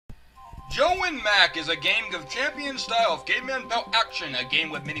Joe and Mac is a game of champion style of caveman bout action, a game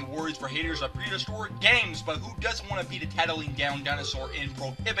with many worries for haters of prehistoric games, but who doesn't want to beat a tattling down dinosaur in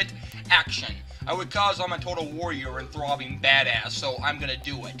prohibit action? I would cause I'm a total warrior and throbbing badass, so I'm gonna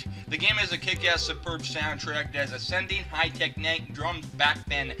do it. The game has a kick-ass superb soundtrack that has ascending high-tech drums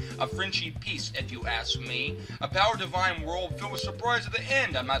backbend, a Frenchy piece if you ask me. A power divine world filled with surprise at the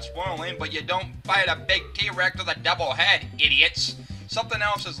end. I'm not spoiling, but you don't fight a big T-Rex with a double head, idiots. Something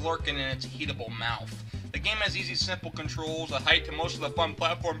else is lurking in its heatable mouth. The game has easy, simple controls, a height to most of the fun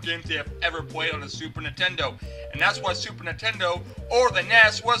platform games they have ever played on the Super Nintendo. And that's why Super Nintendo, or the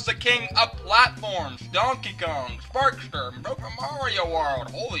NES, was the king of platforms. Donkey Kong, Sparkster, Super Mario World,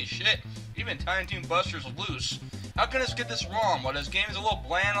 holy shit, even Tiny Toon Buster's Loose. How can this get this wrong? Well, this game is a little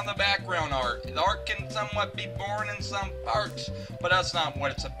bland on the background art. The art can somewhat be boring in some parts, but that's not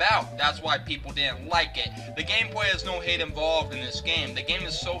what it's about. That's why people didn't like it. The gameplay has no hate involved in this game. The game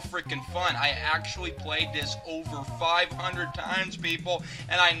is so freaking fun. I actually played this over 500 times, people,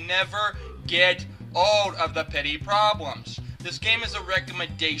 and I never get old of the petty problems. This game is a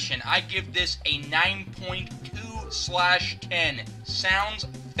recommendation. I give this a 9.2/10. Sounds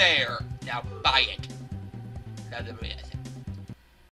fair. Now buy it. That's it.